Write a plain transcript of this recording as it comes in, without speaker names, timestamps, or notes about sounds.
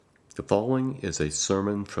The following is a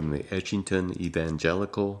sermon from the Edgington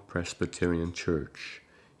Evangelical Presbyterian Church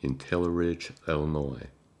in Taylor Ridge, Illinois.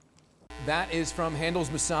 That is from Handel's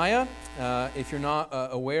Messiah. If you're not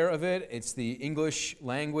aware of it, it's the English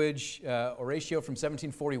language oratio from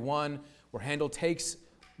 1741, where Handel takes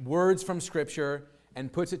words from Scripture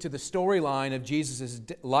and puts it to the storyline of Jesus'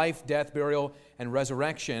 life, death, burial, and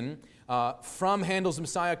resurrection. From Handel's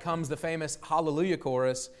Messiah comes the famous Hallelujah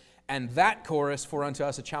chorus, and that chorus, "For unto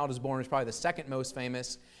us a child is born," is probably the second most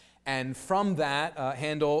famous. And from that,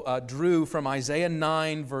 Handel drew from Isaiah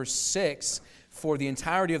 9, verse 6, for the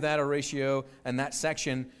entirety of that oratio and that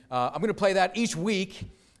section. I'm going to play that each week,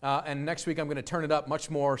 and next week I'm going to turn it up much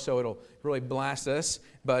more so it'll really blast us,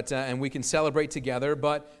 and we can celebrate together.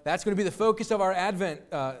 But that's going to be the focus of our Advent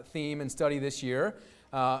theme and study this year,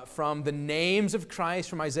 from the names of Christ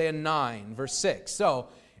from Isaiah 9, verse 6. So,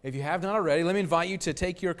 if you have not already, let me invite you to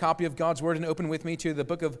take your copy of God's Word and open with me to the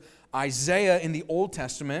book of Isaiah in the Old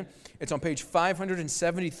Testament. It's on page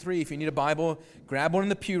 573. If you need a Bible, grab one in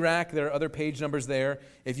the pew rack. There are other page numbers there.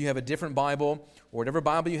 If you have a different Bible, or whatever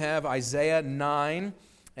Bible you have, Isaiah 9.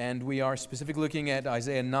 And we are specifically looking at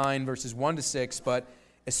Isaiah 9, verses 1 to 6, but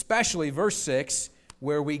especially verse 6,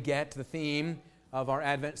 where we get the theme of our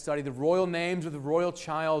Advent study, the royal names of the royal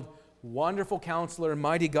child, Wonderful Counselor,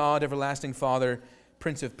 Mighty God, Everlasting Father,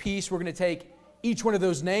 Prince of Peace. We're going to take each one of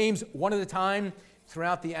those names one at a time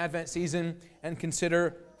throughout the Advent season and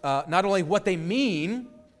consider not only what they mean,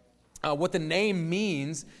 what the name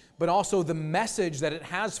means, but also the message that it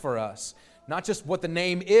has for us. Not just what the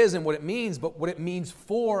name is and what it means, but what it means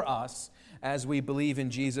for us as we believe in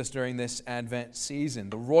Jesus during this Advent season.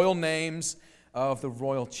 The royal names of the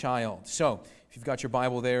royal child. So, if you've got your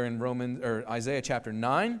Bible there in Isaiah chapter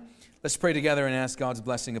 9, let's pray together and ask God's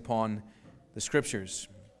blessing upon the Scriptures.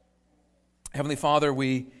 Heavenly Father,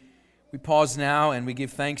 we pause now and we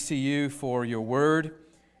give thanks to you for your word.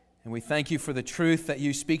 And we thank you for the truth that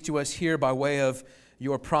you speak to us here by way of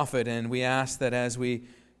your prophet. And we ask that as we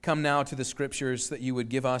come now to the Scriptures, that you would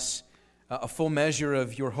give us a full measure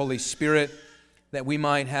of your Holy Spirit, that we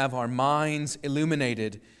might have our minds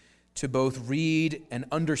illuminated to both read and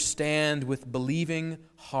understand with believing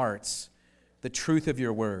hearts the truth of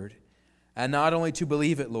your word. And not only to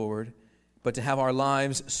believe it, Lord, but to have our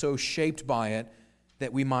lives so shaped by it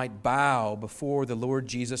that we might bow before the Lord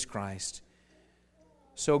Jesus Christ.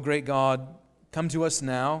 So, great God, come to us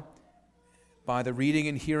now by the reading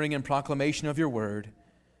and hearing and proclamation of your word,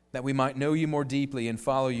 that we might know you more deeply and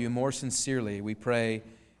follow you more sincerely. We pray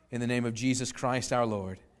in the name of Jesus Christ our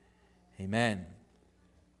Lord. Amen.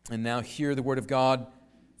 And now hear the word of God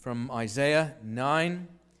from Isaiah 9,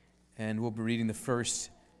 and we'll be reading the first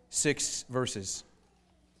 6 verses.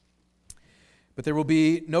 But there will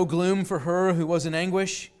be no gloom for her who was in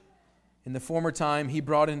anguish. In the former time he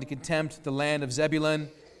brought into contempt the land of Zebulun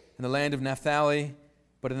and the land of Naphtali.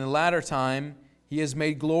 But in the latter time he has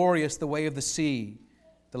made glorious the way of the sea,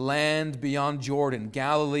 the land beyond Jordan,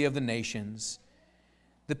 Galilee of the nations.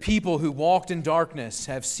 The people who walked in darkness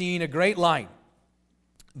have seen a great light.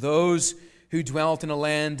 Those who dwelt in a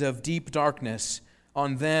land of deep darkness,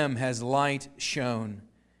 on them has light shone.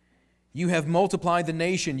 You have multiplied the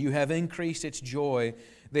nation, you have increased its joy.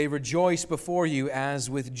 They rejoice before you as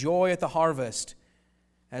with joy at the harvest,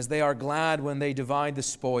 as they are glad when they divide the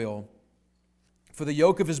spoil. For the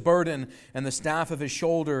yoke of his burden and the staff of his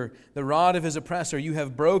shoulder, the rod of his oppressor, you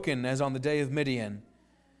have broken as on the day of Midian.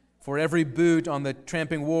 For every boot on the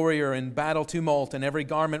tramping warrior in battle tumult and every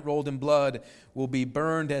garment rolled in blood will be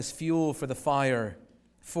burned as fuel for the fire.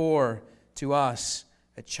 For to us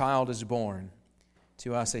a child is born.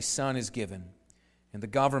 To us a son is given, and the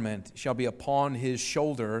government shall be upon his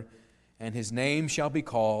shoulder, and his name shall be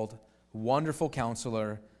called Wonderful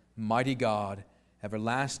Counselor, Mighty God,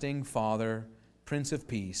 Everlasting Father, Prince of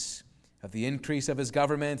Peace. Of the increase of his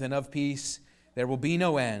government and of peace there will be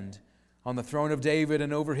no end, on the throne of David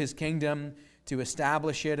and over his kingdom, to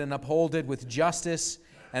establish it and uphold it with justice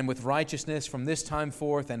and with righteousness from this time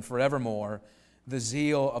forth and forevermore. The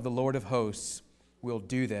zeal of the Lord of hosts will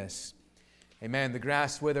do this. Amen. The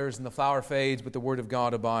grass withers and the flower fades, but the word of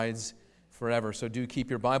God abides forever. So do keep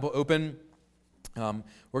your Bible open. We're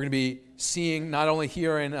going to be seeing not only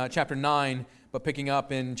here in chapter 9, but picking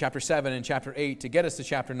up in chapter 7 and chapter 8 to get us to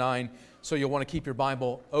chapter 9. So you'll want to keep your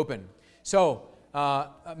Bible open. So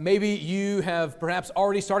maybe you have perhaps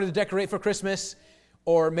already started to decorate for Christmas,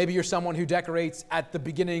 or maybe you're someone who decorates at the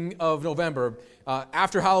beginning of November.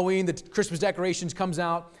 After Halloween, the Christmas decorations comes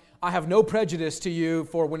out. I have no prejudice to you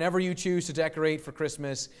for whenever you choose to decorate for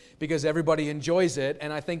Christmas, because everybody enjoys it.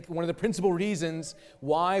 And I think one of the principal reasons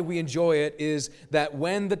why we enjoy it is that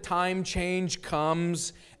when the time change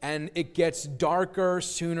comes and it gets darker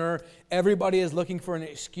sooner. Everybody is looking for an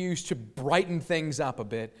excuse to brighten things up a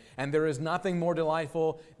bit. And there is nothing more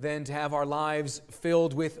delightful than to have our lives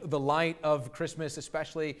filled with the light of Christmas,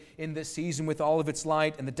 especially in this season with all of its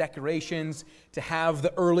light and the decorations, to have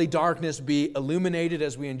the early darkness be illuminated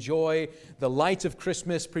as we enjoy the lights of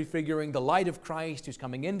Christmas, prefiguring the light of Christ who's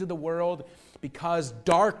coming into the world, because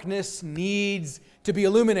darkness needs to be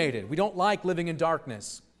illuminated. We don't like living in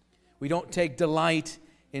darkness. We don't take delight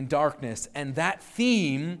in darkness. And that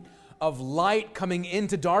theme of light coming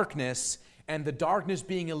into darkness and the darkness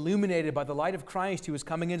being illuminated by the light of Christ who is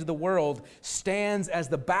coming into the world stands as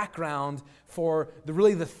the background for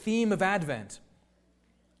the theme of Advent.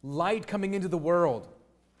 Light coming into the world.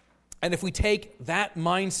 And if we take that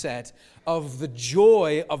mindset of the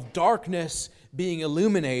joy of darkness being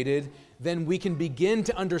illuminated, then we can begin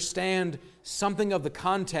to understand something of the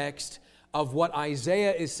context of what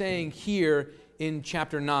Isaiah is saying here in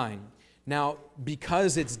chapter 9. Now,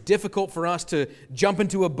 because it's difficult for us to jump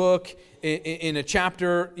into a book in a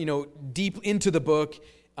chapter, deep into the book,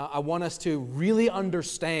 I want us to really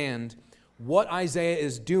understand what Isaiah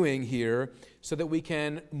is doing here so that we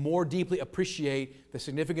can more deeply appreciate the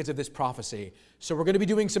significance of this prophecy. So we're going to be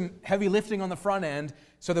doing some heavy lifting on the front end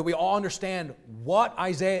so that we all understand what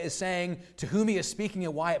Isaiah is saying, to whom he is speaking,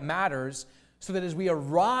 and why it matters, so that as we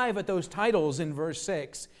arrive at those titles in verse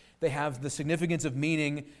 6, they have the significance of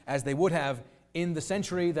meaning as they would have in the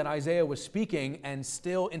century that Isaiah was speaking and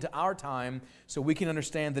still into our time, so we can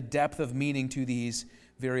understand the depth of meaning to these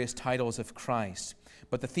various titles of Christ.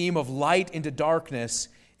 But the theme of light into darkness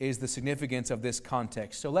is the significance of this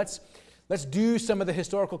context. So let's do some of the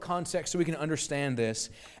historical context so we can understand this.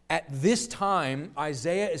 At this time,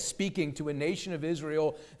 Isaiah is speaking to a nation of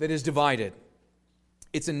Israel that is divided.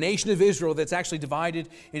 It's a nation of Israel that's actually divided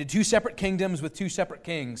into two separate kingdoms with two separate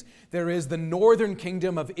kings. There is the northern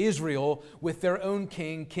kingdom of Israel with their own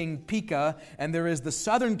king, King Pekah, and there is the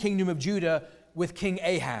southern kingdom of Judah with King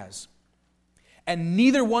Ahaz. And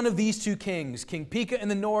neither one of these two kings, King Pekah in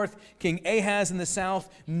the north, King Ahaz in the south,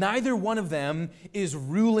 neither one of them is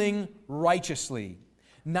ruling righteously.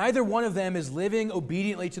 Neither one of them is living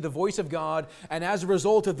obediently to the voice of God, and as a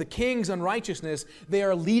result of the king's unrighteousness, they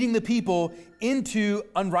are leading the people into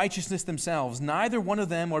unrighteousness themselves. Neither one of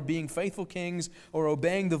them are being faithful kings or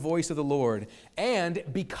obeying the voice of the Lord. And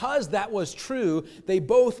because that was true, they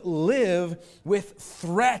both live with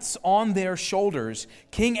threats on their shoulders.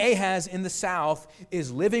 King Ahaz in the south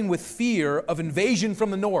is living with fear of invasion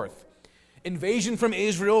from the north. Invasion from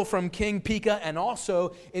Israel from King Pekah, and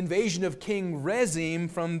also invasion of King Rezim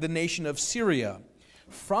from the nation of Syria.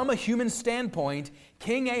 From a human standpoint,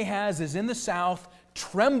 King Ahaz is in the south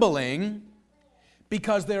trembling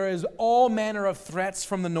because there is all manner of threats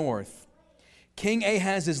from the north. King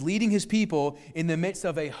Ahaz is leading his people in the midst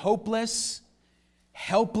of a hopeless,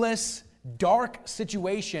 helpless, dark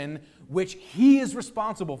situation which he is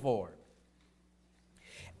responsible for.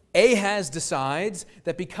 Ahaz decides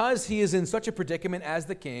that because he is in such a predicament as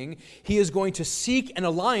the king, he is going to seek an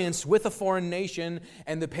alliance with a foreign nation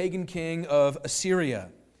and the pagan king of Assyria.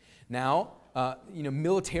 Now,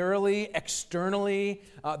 militarily, externally,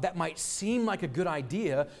 that might seem like a good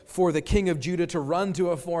idea for the king of Judah to run to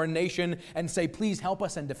a foreign nation and say, please help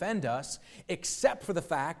us and defend us, except for the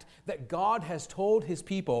fact that God has told his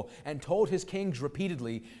people and told his kings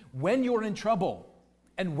repeatedly, when you're in trouble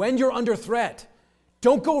and when you're under threat,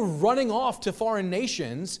 don't go running off to foreign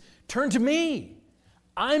nations. Turn to me.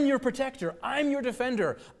 I'm your protector. I'm your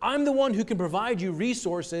defender. I'm the one who can provide you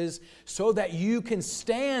resources so that you can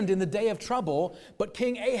stand in the day of trouble. But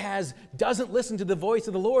King Ahaz doesn't listen to the voice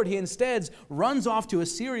of the Lord. He instead runs off to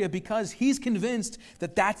Assyria because he's convinced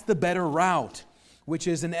that that's the better route, which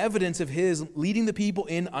is an evidence of his leading the people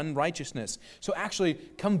in unrighteousness. So actually,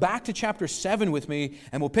 come back to chapter 7 with me,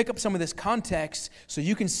 and we'll pick up some of this context so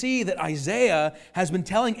you can see that Isaiah has been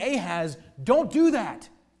telling Ahaz, don't do that.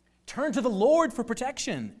 Turn to the Lord for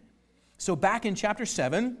protection. So back in chapter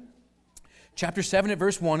 7 at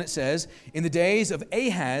verse 1, it says, in the days of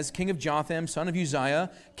Ahaz, king of Jotham, son of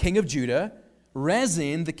Uzziah, king of Judah,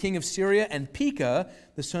 Rezin, the king of Syria, and Pekah,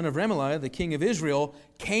 the son of Remaliah, the king of Israel,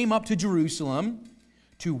 came up to Jerusalem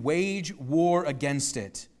to wage war against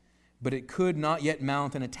it, but it could not yet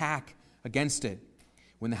mount an attack against it.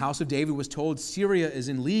 When the house of David was told Syria is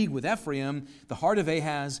in league with Ephraim, the heart of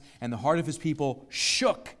Ahaz and the heart of his people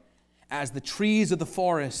shook as the trees of the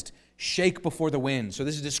forest shake before the wind. So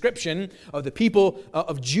this is a description of the people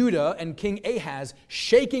of Judah and King Ahaz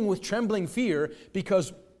shaking with trembling fear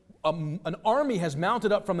because an army has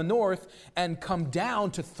mounted up from the north and come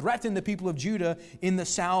down to threaten the people of Judah in the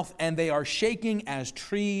south, and they are shaking as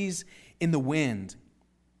trees in the wind.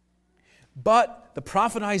 But the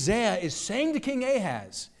prophet Isaiah is saying to King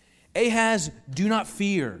Ahaz, Ahaz, do not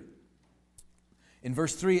fear. In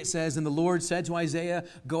verse 3 it says, And the Lord said to Isaiah,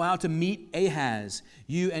 Go out to meet Ahaz,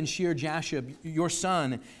 you and Shear-Jashub, your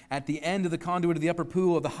son, at the end of the conduit of the upper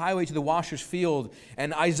pool of the highway to the washer's field.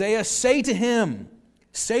 And Isaiah, say to him,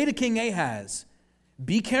 say to King Ahaz,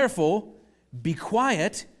 Be careful, be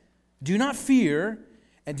quiet, do not fear,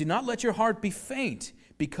 and do not let your heart be faint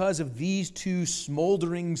because of these two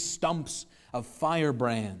smoldering stumps of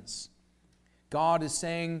firebrands. God is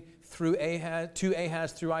saying to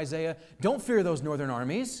Ahaz through Isaiah, don't fear those northern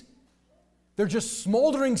armies. They're just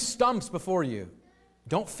smoldering stumps before you.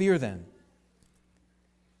 Don't fear them.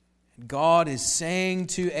 God is saying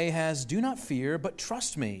to Ahaz, do not fear, but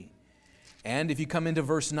trust me. And if you come into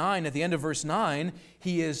verse 9, at the end of verse 9,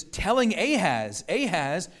 he is telling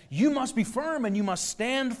Ahaz, you must be firm and you must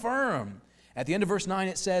stand firm. At the end of verse 9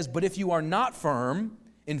 it says, but if you are not firm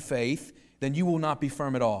in faith, then you will not be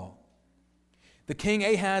firm at all. The king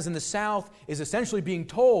Ahaz in the south is essentially being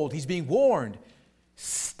told, he's being warned,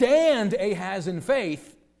 stand, Ahaz, in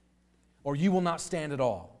faith, or you will not stand at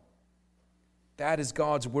all. That is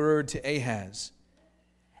God's word to Ahaz.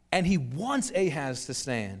 And he wants Ahaz to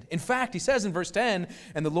stand. In fact, he says in verse 10,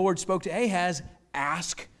 and the Lord spoke to Ahaz,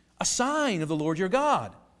 ask a sign of the Lord your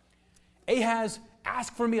God. Ahaz,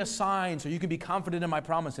 ask for me a sign so you can be confident in my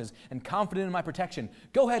promises and confident in my protection.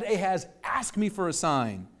 Go ahead, Ahaz, ask me for a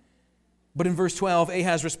sign. But in verse 12,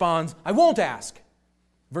 Ahaz responds, I won't ask.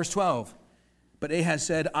 Verse 12, but Ahaz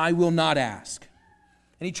said, I will not ask.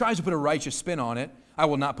 And he tries to put a righteous spin on it. I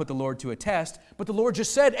will not put the Lord to a test. But the Lord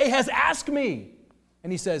just said, Ahaz, ask me.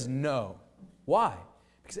 And he says, no. Why?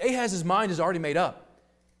 Because Ahaz's mind is already made up.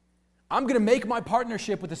 I'm going to make my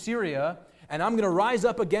partnership with Assyria, and I'm going to rise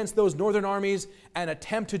up against those northern armies and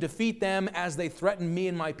attempt to defeat them as they threaten me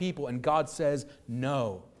and my people. And God says,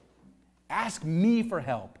 no. Ask me for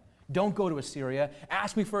help. Don't go to Assyria.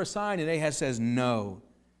 Ask me for a sign. And Ahaz says, no.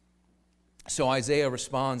 So Isaiah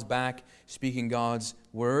responds back, speaking God's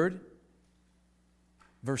word.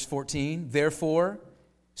 Verse 14, therefore,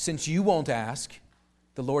 since you won't ask,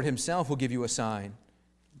 the Lord himself will give you a sign.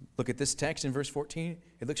 Look at this text in verse 14.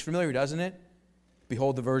 It looks familiar, doesn't it?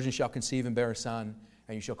 Behold, the virgin shall conceive and bear a son,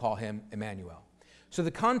 and you shall call him Emmanuel. So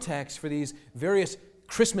the context for these various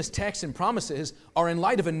Christmas texts and promises are in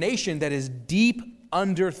light of a nation that is deep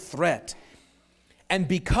under threat. And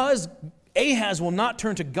because Ahaz will not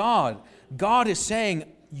turn to God, God is saying,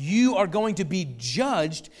 you are going to be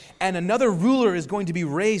judged and another ruler is going to be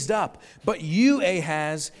raised up. But you,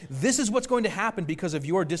 Ahaz, this is what's going to happen because of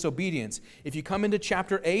your disobedience. If you come into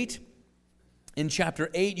chapter 8, in chapter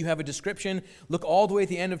 8 you have a description. Look all the way at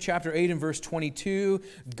the end of chapter 8 in verse 22.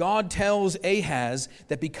 God tells Ahaz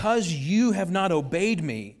that because you have not obeyed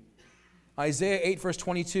me, Isaiah 8 verse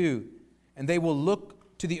 22, and they will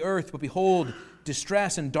look to the earth, but behold,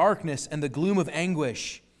 distress and darkness and the gloom of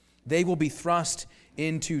anguish. They will be thrust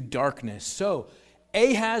into darkness. So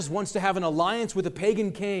Ahaz wants to have an alliance with a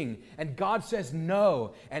pagan king, and God says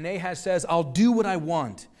no. And Ahaz says, I'll do what I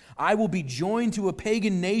want. I will be joined to a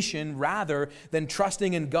pagan nation rather than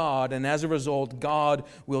trusting in God, and as a result, God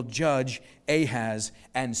will judge Ahaz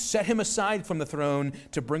and set him aside from the throne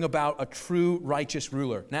to bring about a true righteous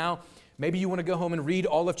ruler. Now, maybe you want to go home and read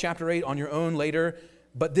all of chapter 8 on your own later,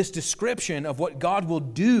 but this description of what God will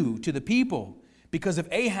do to the people because of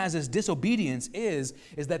Ahaz's disobedience is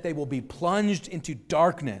that they will be plunged into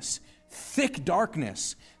darkness, thick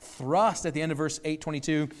darkness, thrust at the end of verse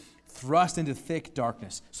 8:22, thrust into thick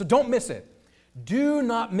darkness. So don't miss it. Do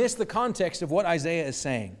not miss the context of what Isaiah is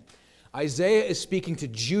saying. Isaiah is speaking to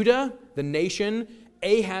Judah, the nation,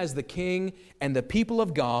 Ahaz, the king, and the people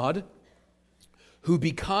of God, who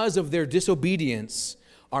because of their disobedience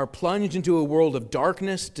are plunged into a world of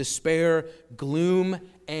darkness, despair, gloom,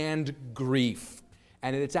 and grief.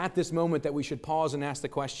 And it's at this moment that we should pause and ask the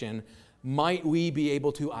question, might we be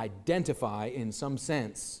able to identify in some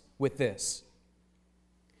sense with this?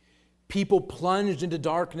 People plunged into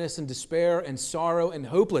darkness and despair and sorrow and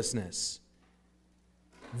hopelessness.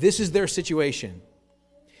 This is their situation.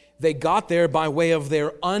 They got there by way of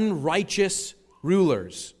their unrighteous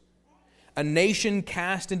rulers. A nation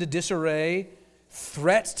cast into disarray,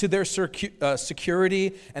 threats to their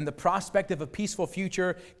security and the prospect of a peaceful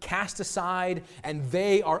future cast aside, and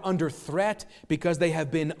they are under threat because they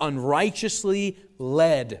have been unrighteously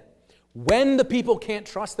led. When the people can't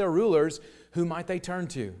trust their rulers, who might they turn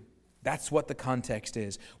to? That's what the context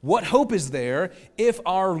is. What hope is there if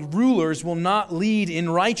our rulers will not lead in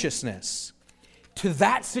righteousness? To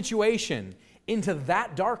that situation, into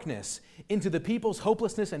that darkness, into the people's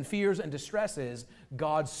hopelessness and fears and distresses,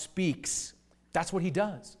 God speaks. That's what he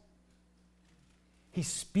does. He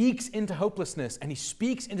speaks into hopelessness, and He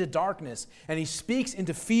speaks into darkness, and He speaks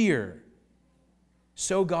into fear.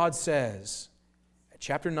 So God says,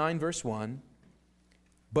 chapter 9, verse 1,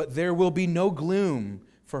 "But there will be no gloom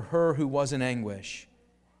for her who was in anguish.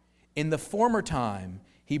 In the former time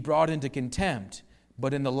He brought into contempt,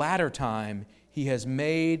 but in the latter time He has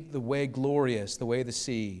made the way glorious, the way of the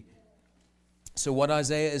sea." So what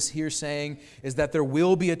Isaiah is here saying is that there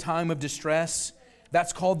will be a time of distress.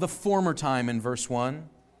 That's called the former time in verse 1.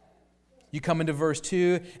 You come into verse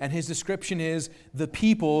 2, and his description is the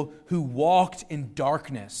people who walked in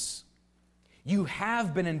darkness. You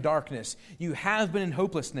have been in darkness. You have been in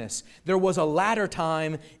hopelessness. There was a latter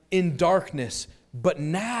time in darkness, but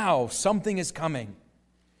now something is coming.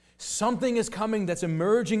 Something is coming that's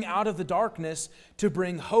emerging out of the darkness to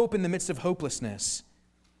bring hope in the midst of hopelessness.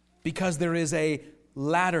 Because there is a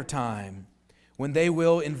latter time when they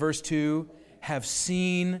will, in verse 2, have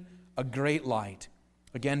seen a great light.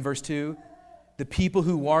 Again, verse 2, the people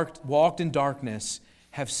who walked in darkness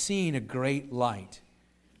have seen a great light.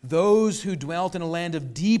 Those who dwelt in a land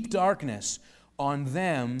of deep darkness, on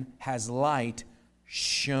them has light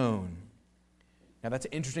shone. Now that's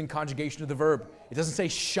an interesting conjugation of the verb. It doesn't say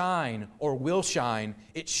shine or will shine.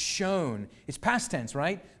 It's shone. It's past tense,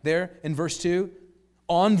 right? There in verse 2.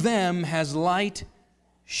 On them has light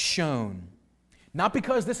shone. Not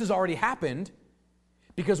because this has already happened,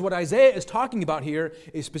 because what Isaiah is talking about here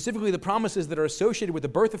is specifically the promises that are associated with the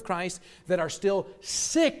birth of Christ that are still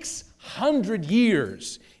 600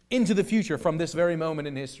 years into the future from this very moment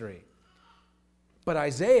in history. But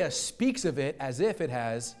Isaiah speaks of it as if it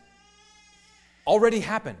has already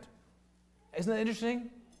happened. Isn't that interesting?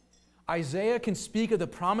 Isaiah can speak of the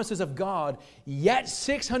promises of God yet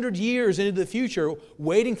 600 years into the future,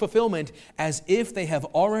 waiting fulfillment, as if they have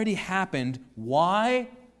already happened. Why?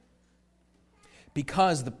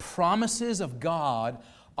 Because the promises of God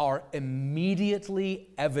are immediately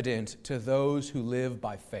evident to those who live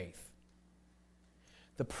by faith.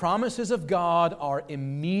 The promises of God are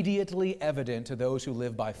immediately evident to those who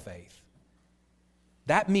live by faith.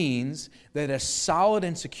 That means that a solid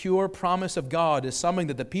and secure promise of God is something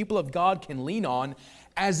that the people of God can lean on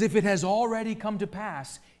as if it has already come to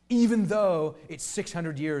pass, even though it's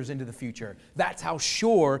 600 years into the future. That's how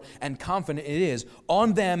sure and confident it is.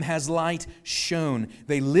 On them has light shone.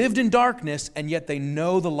 They lived in darkness, and yet they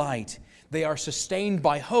know the light. They are sustained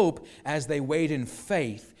by hope as they wait in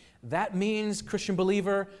faith. That means, Christian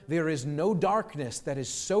believer, there is no darkness that is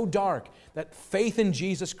so dark that faith in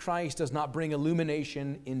Jesus Christ does not bring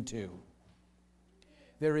illumination into.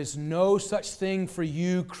 There is no such thing for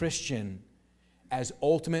you, Christian, as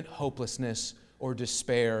ultimate hopelessness or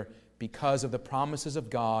despair, because of the promises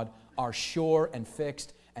of God are sure and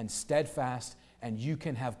fixed and steadfast, and you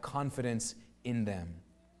can have confidence in them.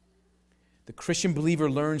 The Christian believer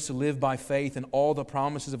learns to live by faith, and all the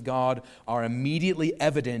promises of God are immediately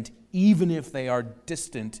evident, even if they are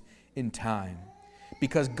distant in time.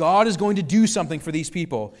 Because God is going to do something for these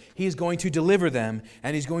people. He is going to deliver them,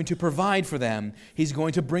 and He's going to provide for them. He's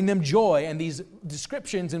going to bring them joy. And these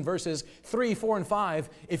descriptions in verses 3, 4, and 5,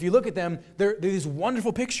 if you look at them, they're these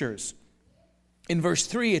wonderful pictures. In verse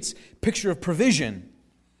 3, it's a picture of provision.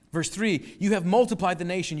 Verse 3, you have multiplied the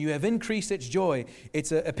nation, you have increased its joy.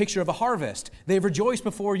 It's a picture of a harvest. They have rejoiced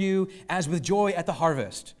before you as with joy at the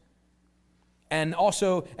harvest. And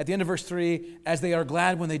also, at the end of verse 3, as they are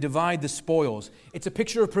glad when they divide the spoils. It's a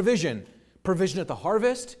picture of provision. Provision at the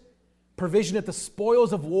harvest, provision at the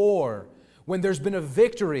spoils of war. When there's been a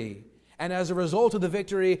victory, and as a result of the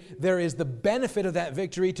victory, there is the benefit of that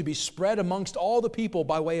victory to be spread amongst all the people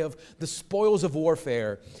by way of the spoils of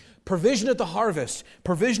warfare. Provision at the harvest,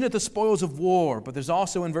 provision at the spoils of war. But there's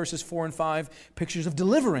also in verses 4 and 5 pictures of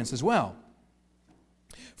deliverance as well.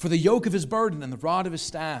 For the yoke of his burden and the rod of his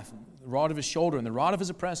staff, the rod of his shoulder and the rod of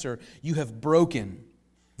his oppressor, you have broken.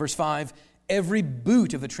 Verse 5, every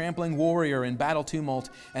boot of the trampling warrior in battle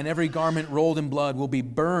tumult and every garment rolled in blood will be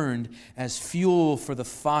burned as fuel for the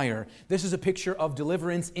fire. This is a picture of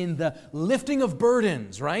deliverance in the lifting of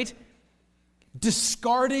burdens, right?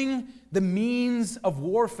 Discarding the means of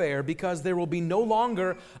warfare, because there will be no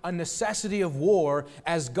longer a necessity of war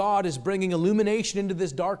as God is bringing illumination into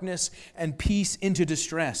this darkness and peace into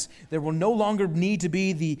distress. There will no longer need to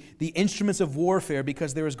be the instruments of warfare,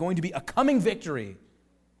 because there is going to be a coming victory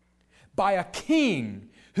by a king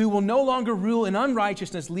who will no longer rule in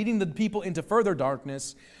unrighteousness, leading the people into further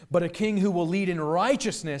darkness, but a king who will lead in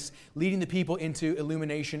righteousness, leading the people into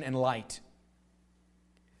illumination and light.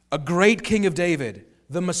 A great King of David,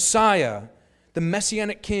 the Messiah, the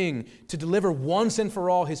Messianic King, to deliver once and for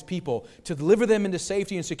all His people, to deliver them into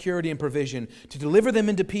safety and security and provision, to deliver them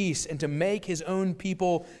into peace, and to make His own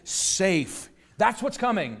people safe. That's what's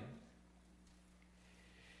coming.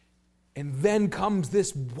 And then comes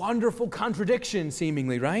this wonderful contradiction,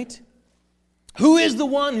 seemingly, right? Who is the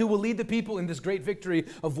one who will lead the people in this great victory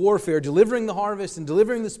of warfare, delivering the harvest and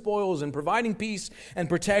delivering the spoils and providing peace and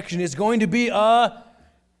protection? Is going to be a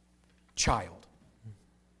child.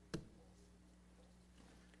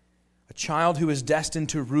 A child who is destined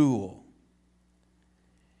to rule.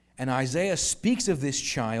 And Isaiah speaks of this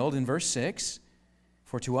child in verse 6.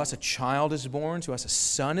 For to us a child is born, to us a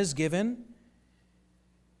son is given.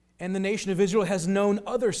 And the nation of Israel has known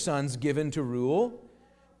other sons given to rule,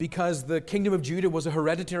 because the kingdom of Judah was a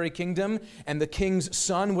hereditary kingdom, and the king's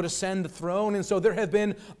son would ascend the throne. And so there have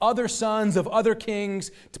been other sons of other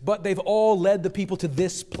kings, but they've all led the people to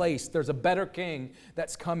this place. There's a better king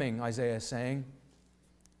that's coming, Isaiah is saying.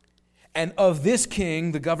 And of this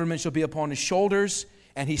king, the government shall be upon his shoulders.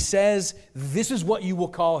 And he says, this is what you will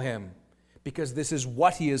call him, because this is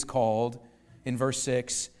what he is called in verse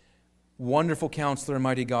 6. Wonderful Counselor,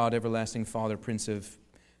 Mighty God, Everlasting Father, Prince of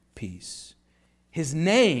Peace. His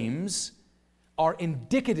names are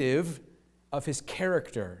indicative of His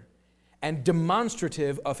character and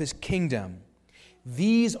demonstrative of His kingdom.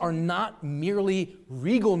 These are not merely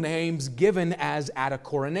regal names given as at a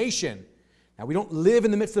coronation. Now, we don't live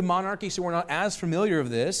in the midst of monarchy, so we're not as familiar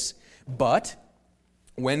with this, but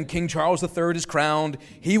when King Charles III is crowned,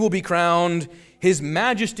 he will be crowned His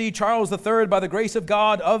Majesty Charles III, by the grace of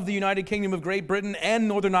God, of the United Kingdom of Great Britain and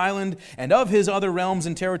Northern Ireland, and of his other realms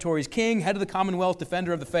and territories, King, Head of the Commonwealth,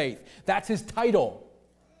 Defender of the Faith. That's his title.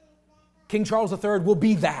 King Charles III will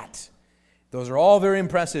be that. Those are all very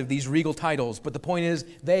impressive, these regal titles, but the point is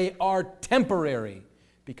they are temporary,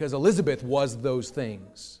 because Elizabeth was those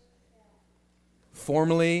things.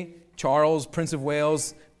 Formerly, Charles, Prince of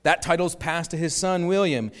Wales, that title's passed to his son,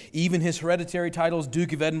 William. Even his hereditary titles,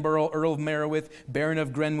 Duke of Edinburgh, Earl of Merowith, Baron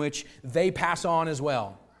of Greenwich, they pass on as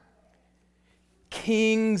well.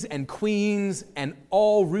 Kings and queens and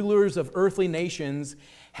all rulers of earthly nations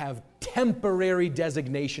have temporary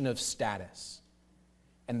designation of status,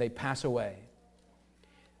 and they pass away.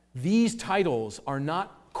 These titles are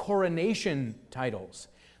not coronation titles.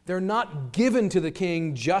 They're not given to the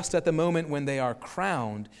king just at the moment when they are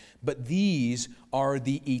crowned, but these are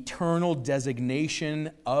the eternal designation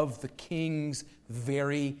of the king's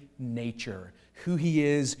very nature, who he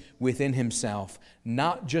is within himself.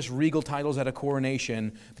 Not just regal titles at a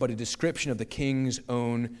coronation, but a description of the king's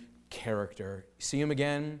own character. See him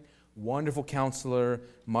again? Wonderful Counselor,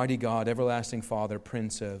 Mighty God, Everlasting Father,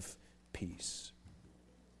 Prince of Peace.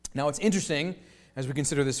 Now it's interesting as we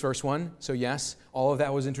consider this first one. So yes, all of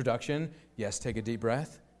that was introduction. Yes, take a deep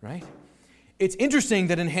breath, right? It's interesting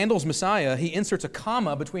that in Handel's Messiah, he inserts a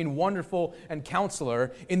comma between wonderful and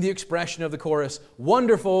counselor in the expression of the chorus,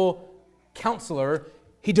 wonderful counselor.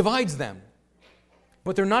 He divides them,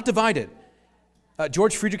 but they're not divided.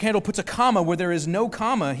 George Friedrich Handel puts a comma where there is no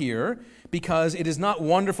comma here because it is not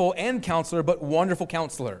wonderful and counselor, but wonderful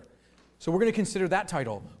counselor. So we're going to consider that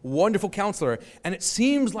title, Wonderful Counselor. And it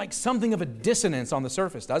seems like something of a dissonance on the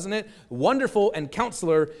surface, doesn't it? Wonderful and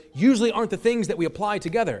counselor usually aren't the things that we apply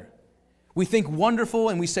together. We think wonderful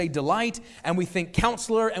and we say delight, and we think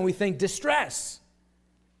counselor and we think distress.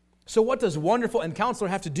 So what does wonderful and counselor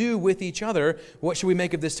have to do with each other? What should we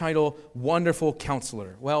make of this title, Wonderful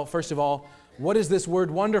Counselor? Well, first of all, what is this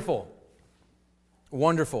word wonderful?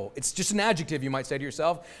 Wonderful. It's just an adjective, you might say to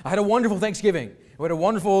yourself. I had a wonderful Thanksgiving. I had a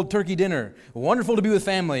wonderful turkey dinner. Wonderful to be with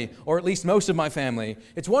family, or at least most of my family.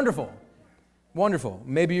 It's wonderful. Wonderful.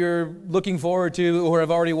 Maybe you're looking forward to or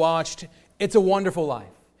have already watched It's a Wonderful Life.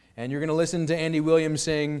 And you're going to listen to Andy Williams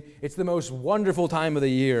sing, it's the most wonderful time of the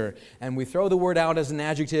year. And we throw the word out as an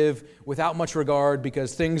adjective without much regard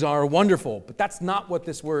because things are wonderful. But that's not what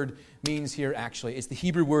this word means here, actually. It's the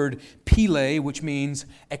Hebrew word pele, which means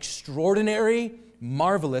extraordinary,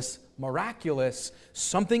 marvelous, miraculous,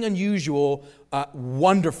 something unusual,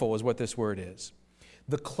 wonderful is what this word is.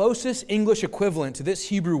 The closest English equivalent to this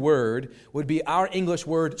Hebrew word would be our English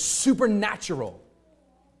word supernatural.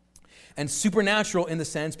 And supernatural in the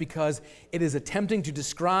sense because it is attempting to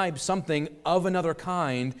describe something of another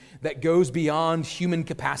kind that goes beyond human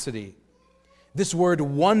capacity. This word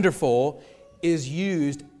wonderful is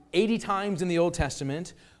used 80 times in the Old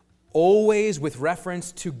Testament, always with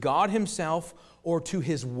reference to God Himself or to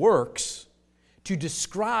His works, to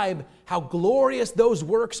describe how glorious those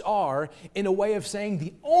works are in a way of saying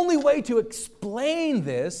the only way to explain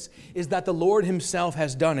this is that the Lord Himself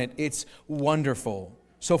has done it. It's wonderful.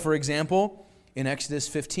 So, for example, In Exodus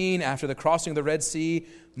 15, after the crossing of the Red Sea,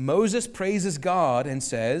 Moses praises God and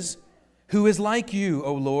says, "Who is like you,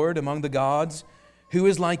 O Lord, among the gods? Who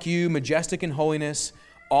is like you, majestic in holiness,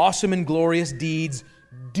 awesome in glorious deeds,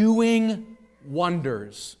 doing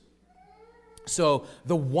wonders?" So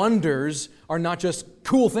the wonders are not just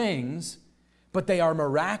cool things, but they are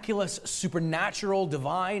miraculous, supernatural,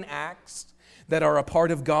 divine acts that are a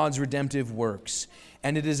part of God's redemptive works.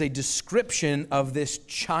 And it is a description of this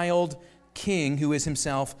child king who is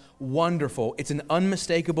himself wonderful. It's an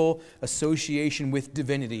unmistakable association with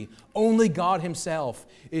divinity. Only God himself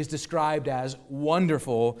is described as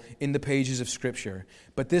wonderful in the pages of Scripture.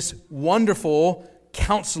 But this wonderful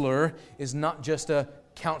counselor is not just a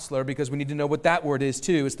counselor, because we need to know what that word is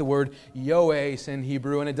too. It's the word yoes in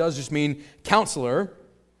Hebrew, and it does just mean counselor.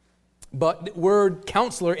 But the word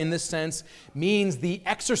counselor in this sense means the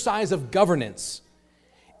exercise of governance.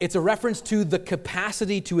 It's a reference to the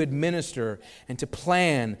capacity to administer and to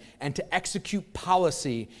plan and to execute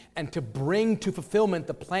policy and to bring to fulfillment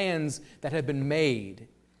the plans that have been made.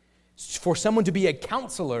 For someone to be a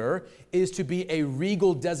counselor is to be a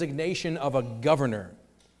regal designation of a governor.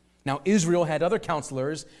 Now, Israel had other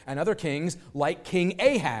counselors and other kings like King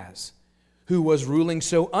Ahaz, who was ruling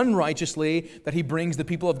so unrighteously that he brings the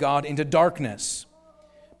people of God into darkness.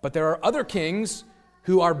 But there are other kings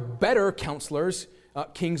who are better counselors,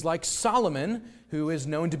 kings like Solomon, who is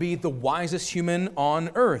known to be the wisest human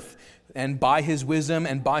on earth. And by his wisdom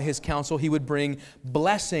and by his counsel, he would bring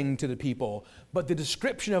blessing to the people. But the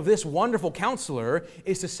description of this wonderful counselor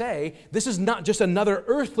is to say, this is not just another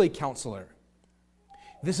earthly counselor.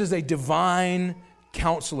 This is a divine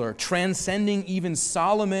counselor, transcending even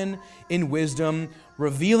Solomon in wisdom,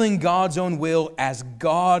 revealing God's own will as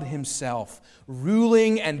God himself,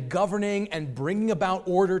 ruling and governing and bringing about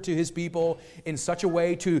order to his people in such a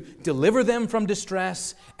way to deliver them from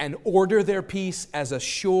distress and order their peace as a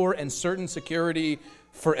sure and certain security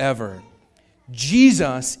forever.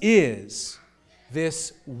 Jesus is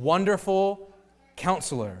this wonderful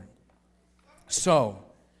counselor. So,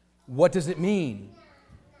 what does it mean?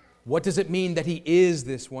 What does it mean that he is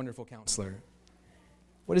this wonderful counselor?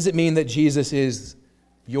 What does it mean that Jesus is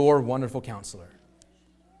your wonderful counselor?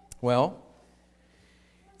 Well,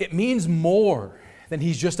 it means more than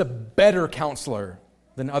he's just a better counselor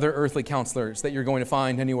than other earthly counselors that you're going to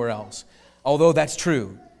find anywhere else. Although that's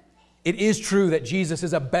true. It is true that Jesus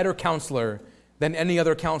is a better counselor than any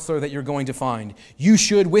other counselor that you're going to find. You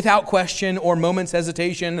should, without question or moment's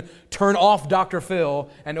hesitation, turn off Dr. Phil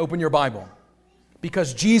and open your Bible.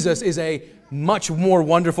 Because Jesus is a much more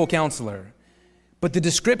wonderful counselor. But the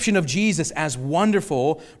description of Jesus as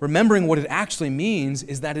wonderful, remembering what it actually means,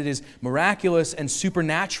 is that it is miraculous and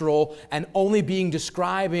supernatural and only being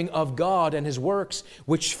describing of God and his works,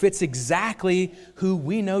 which fits exactly who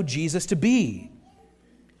we know Jesus to be.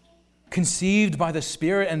 Conceived by the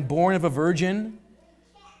Spirit and born of a virgin,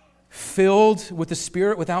 filled with the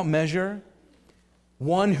Spirit without measure,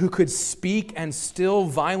 one who could speak and still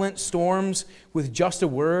violent storms with just a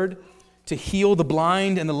word, to heal the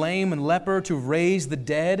blind and the lame and leper, to raise the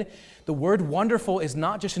dead. The word wonderful is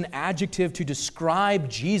not just an adjective to describe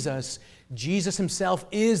Jesus. Jesus himself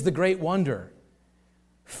is the great wonder,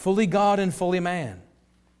 fully God and fully man.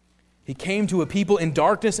 He came to a people in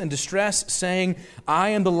darkness and distress, saying, "I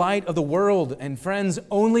am the light of the world." And friends,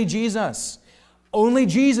 only Jesus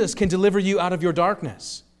can deliver you out of your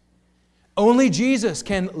darkness. Only Jesus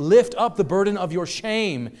can lift up the burden of your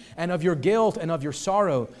shame and of your guilt and of your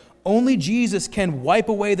sorrow. Only Jesus can wipe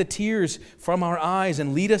away the tears from our eyes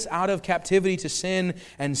and lead us out of captivity to sin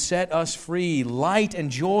and set us free. Light and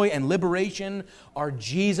joy and liberation are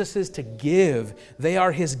Jesus's to give. They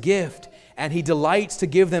are his gift, and he delights to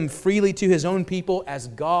give them freely to his own people as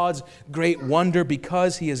God's great wonder,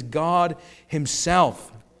 because he is God himself.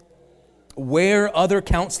 Where other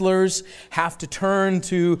counselors have to turn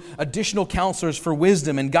to additional counselors for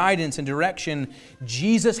wisdom and guidance and direction,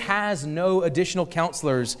 Jesus has no additional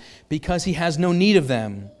counselors because he has no need of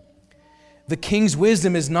them. The king's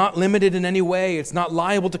wisdom is not limited in any way. It's not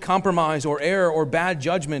liable to compromise or error or bad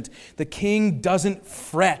judgment. The king doesn't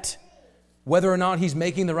fret whether or not he's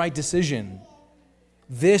making the right decision.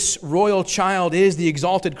 This royal child is the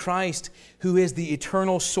exalted Christ, who is the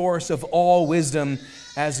eternal source of all wisdom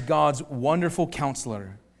as God's wonderful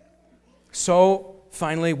counselor. So,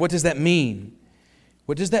 finally, what does that mean?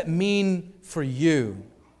 What does that mean for you?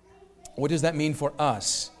 What does that mean for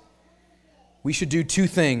us? We should do two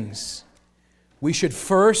things. We should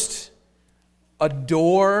first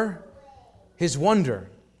adore his wonder.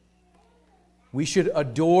 We should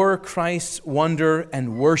adore Christ's wonder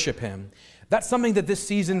and worship him. That's something that this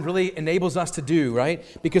season really enables us to do, right?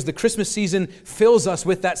 Because the Christmas season fills us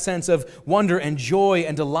with that sense of wonder and joy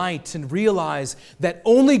and delight, and realize that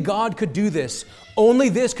only God could do this. Only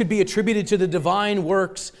this could be attributed to the divine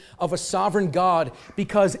works of a sovereign God,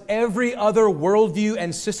 because every other worldview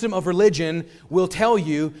and system of religion will tell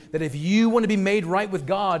you that if you want to be made right with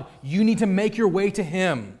God, you need to make your way to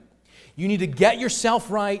Him. You need to get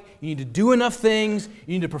yourself right, you need to do enough things,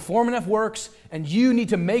 you need to perform enough works, and you need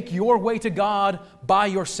to make your way to God by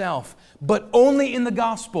yourself. But only in the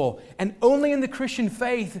gospel and only in the Christian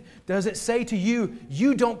faith does it say to you,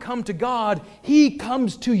 you don't come to God, He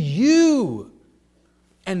comes to you.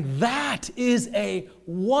 And that is a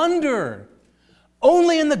wonder.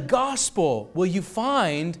 Only in the gospel will you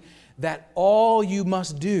find that all you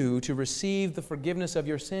must do to receive the forgiveness of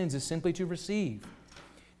your sins is simply to receive.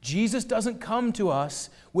 Jesus doesn't come to us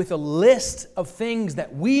with a list of things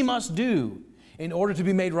that we must do in order to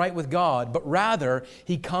be made right with God, but rather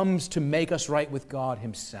He comes to make us right with God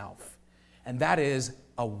Himself. And that is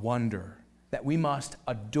a wonder that we must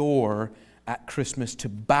adore at Christmas, to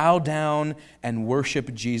bow down and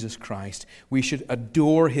worship Jesus Christ. We should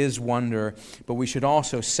adore His wonder, but we should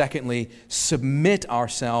also, secondly, submit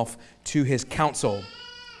ourselves to His counsel.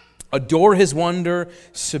 Adore His wonder,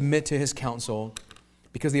 submit to His counsel.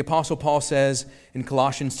 Because the Apostle Paul says in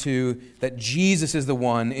Colossians 2 that Jesus is the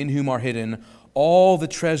one in whom are hidden all the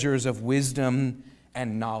treasures of wisdom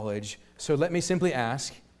and knowledge. So let me simply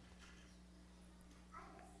ask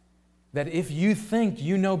that if you think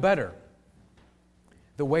you know better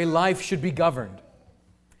the way life should be governed,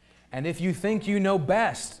 and if you think you know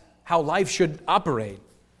best how life should operate,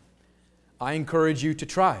 I encourage you to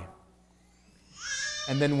try.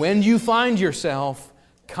 And then when you find yourself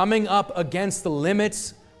coming up against the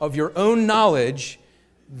limits of your own knowledge,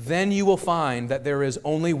 then you will find that there is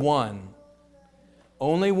only one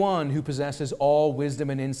who possesses all wisdom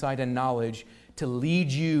and insight and knowledge to lead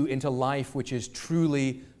you into life which is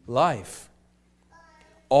truly life.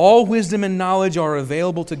 All wisdom and knowledge are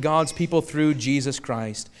available to God's people through Jesus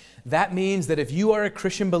Christ. That means that if you are a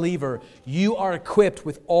Christian believer, you are equipped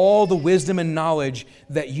with all the wisdom and knowledge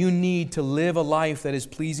that you need to live a life that is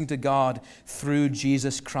pleasing to God through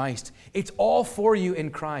Jesus Christ. It's all for you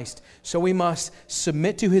in Christ. So we must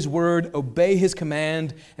submit to His word, obey His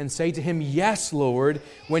command, and say to Him, "Yes, Lord,"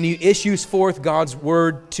 when He issues forth God's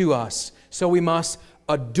word to us. So we must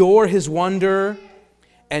adore His wonder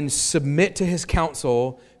and submit to His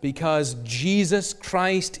counsel, because Jesus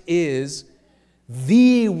Christ is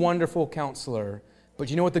the wonderful counselor. But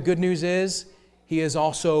you know what the good news is? He is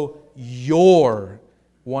also your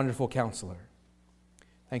wonderful counselor.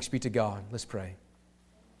 Thanks be to God. Let's pray.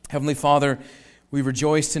 Heavenly Father, we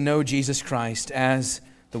rejoice to know Jesus Christ as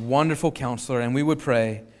the wonderful counselor, and we would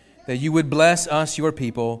pray that You would bless us, Your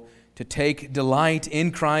people, to take delight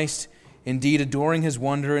in Christ, indeed adoring His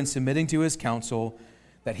wonder and submitting to His counsel,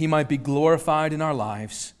 that He might be glorified in our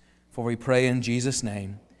lives. For we pray in Jesus'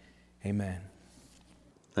 name. Amen.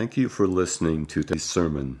 Thank you for listening to this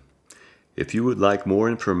sermon. If you would like more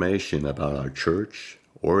information about our church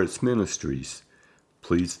or its ministries,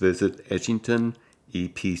 please visit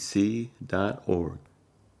edgingtonepc.org.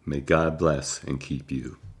 May God bless and keep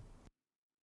you.